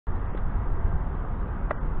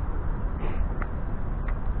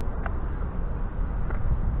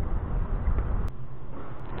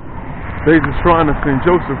There's a shrine of St.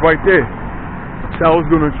 Joseph right there. So I was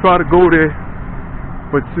gonna try to go there,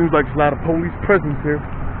 but it seems like there's a lot of police presence here.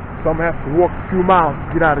 So I'm gonna have to walk a few miles to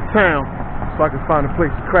get out of town so I can find a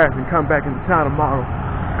place to crash and come back into town tomorrow.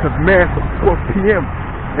 Cause mass at 12 p.m.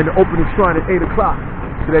 and the opening shrine at 8 o'clock.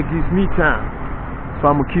 So that gives me time.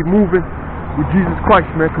 So I'm gonna keep moving with Jesus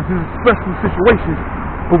Christ, man, cause this is stressful situations.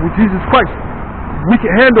 But with Jesus Christ, we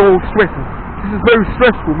can handle old stresses. This is very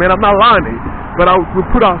stressful, man. I'm not lying to you. But we'll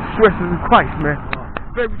put our stresses in Christ, man.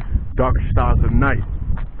 Very darkest hours of night.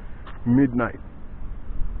 Midnight.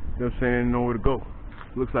 You know what I'm saying? Ain't nowhere to go.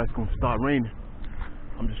 Looks like it's gonna start raining.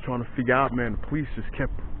 I'm just trying to figure out, man. The police just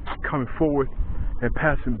kept coming forward and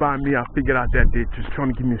passing by me. I figured out that they're just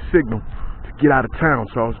trying to give me a signal to get out of town.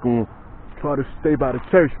 So I was gonna try to stay by the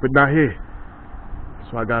church, but not here.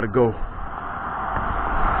 So I gotta go.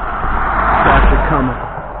 Watch it coming.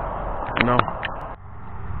 You know.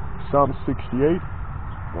 Psalm 68,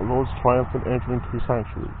 the Lord's triumphant entry into his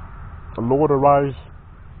sanctuary. The Lord arise,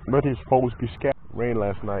 let his foes be scattered. Rain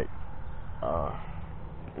last night.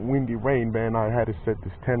 Windy rain, man. I had to set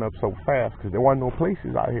this tent up so fast because there weren't no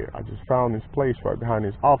places out here. I just found this place right behind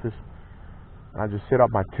this office. I just set up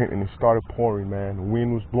my tent and it started pouring, man. The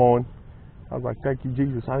wind was blowing. I was like, thank you,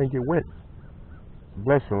 Jesus. I didn't get wet.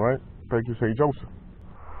 Blessing, right? Thank you, St. Joseph.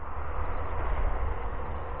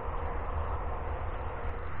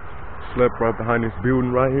 Slept right behind this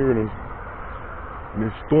building right here and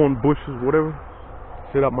there's thorn bushes, whatever.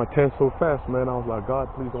 Set up my tent so fast, man. I was like,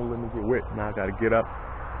 God, please don't let me get wet. Now I gotta get up.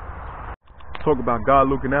 Talk about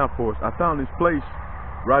God looking out for us. I found this place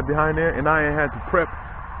right behind there and I ain't had to prepare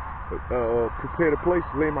the place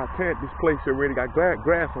to lay my tent. This place already got grass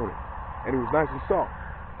on it and it was nice and soft.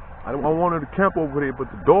 I wanted to camp over there,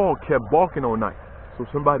 but the dog kept barking all night. So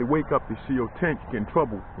somebody wake up, they see your tent, you get in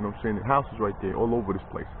trouble. You know what I'm saying? The house is right there all over this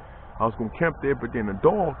place. I was gonna camp there, but then the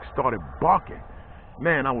dog started barking.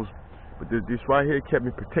 Man, but this right here kept me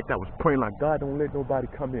protected. I was praying like, God, don't let nobody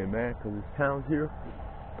come in, man, because this town's here.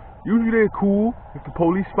 Usually they're cool. If the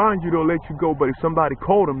police find you, they'll let you go. But if somebody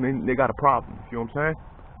called them, then they got a problem. You know what I'm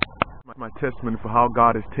saying? My testimony for how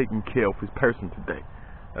God is taking care of his person today.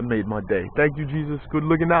 That made my day. Thank you, Jesus. Good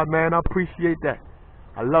looking out, man. I appreciate that.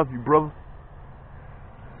 I love you, brother.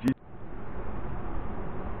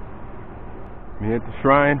 Me at the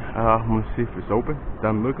shrine. I'm gonna see if it's open.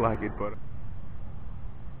 Doesn't look like it, but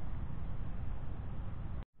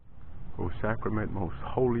O sacrament most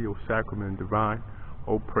holy, O sacrament divine,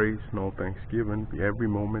 O praise and all thanksgiving be every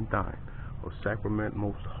moment thine. O sacrament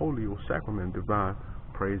most holy, O sacrament divine,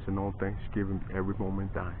 praise and all thanksgiving be every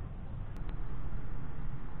moment thine.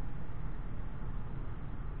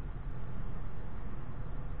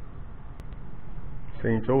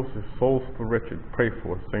 St. Joseph, souls for wretched, pray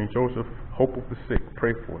for us. St. Joseph, hope of the sick,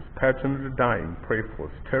 pray for us. Patron of the dying, pray for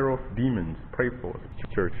us. Terror of demons, pray for us.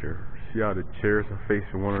 Church here. See how the chairs are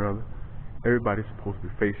facing one another? Everybody's supposed to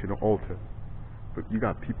be facing the altar. But you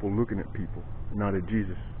got people looking at people, not at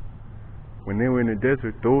Jesus. When they were in the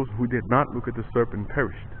desert, those who did not look at the serpent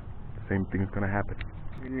perished. The same thing is going to happen.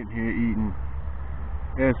 Been in here eating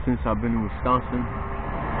ever since I've been in Wisconsin.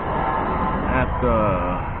 After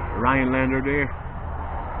Rhinelander there.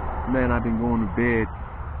 Man, I've been going to bed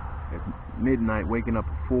at midnight, waking up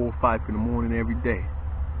at 4 or 5 in the morning every day.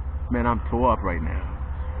 Man, I'm tore up right now.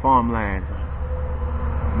 Farmland.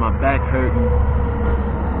 My back hurting.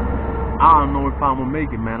 I don't know if I'm gonna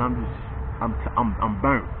make it, man. I'm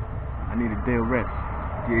burnt. I need a day of rest.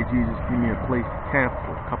 Dear Jesus, give me a place to camp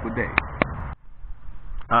for a couple of days.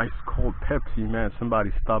 Ice cold Pepsi, man.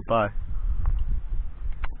 Somebody stopped by.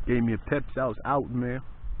 Gave me a Pepsi. I was out, man.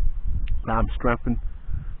 Now I'm strengthened.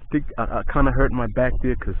 I kind of hurt my back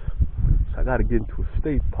there because I got to get into a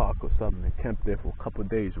state park or something and camp there for a couple of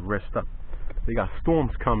days and rest up. They got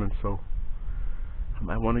storms coming, so I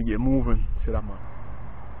might want to get moving.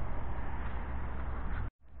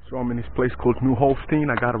 So I'm in this place called New Holstein.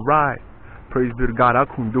 I got a ride. Praise be to God, I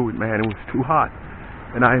couldn't do it, man. It was too hot,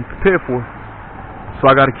 and I ain't prepared for it. So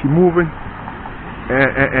I got to keep moving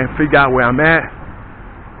and figure out where I'm at.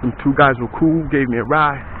 Them two guys were cool, gave me a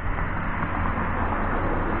ride.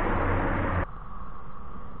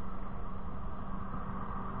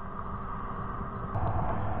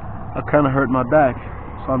 I kind of hurt my back,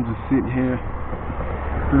 so I'm just sitting here.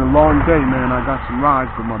 It's been a long day, man. I got some rides,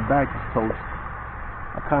 but my back is toast.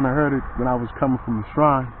 I kind of heard it when I was coming from the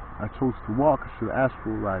shrine. I chose to walk. I should have asked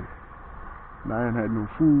for a ride. And I ain't had no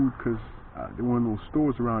food because there weren't no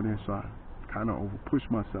stores around there, so I kind of overpushed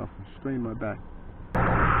myself and strained my back.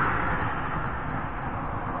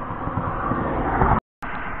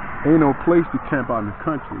 Ain't no place to camp out in the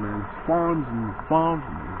country, man. It's farms and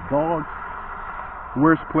there's dogs.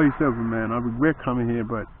 Worst place ever, man. I regret coming here,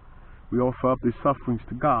 but we offer up these sufferings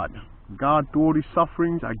to God. God, through all these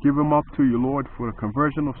sufferings, I give them up to you, Lord, for the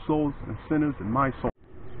conversion of souls and sinners in my soul.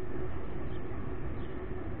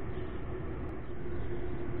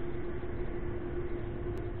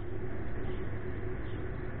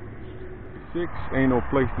 6 ain't no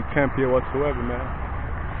place to camp here whatsoever, man.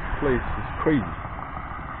 This place is crazy.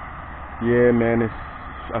 Yeah, man,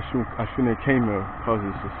 I shouldn't have came here because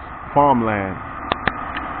it's just farmland.